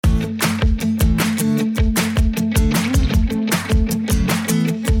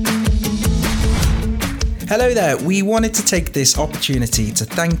Hello there, we wanted to take this opportunity to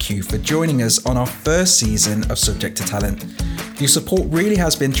thank you for joining us on our first season of Subject to Talent. Your support really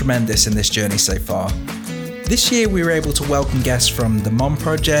has been tremendous in this journey so far. This year we were able to welcome guests from the Mom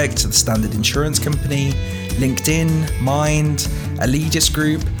Project, the Standard Insurance Company, LinkedIn, Mind, Allegis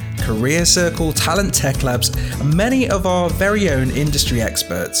Group, Career Circle, Talent Tech Labs, and many of our very own industry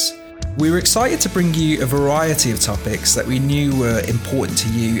experts. We were excited to bring you a variety of topics that we knew were important to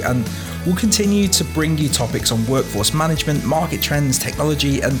you, and we'll continue to bring you topics on workforce management, market trends,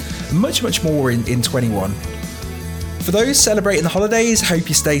 technology, and much, much more in 21. For those celebrating the holidays, hope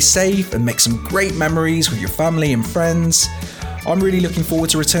you stay safe and make some great memories with your family and friends. I'm really looking forward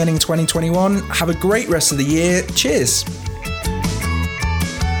to returning 2021. Have a great rest of the year. Cheers.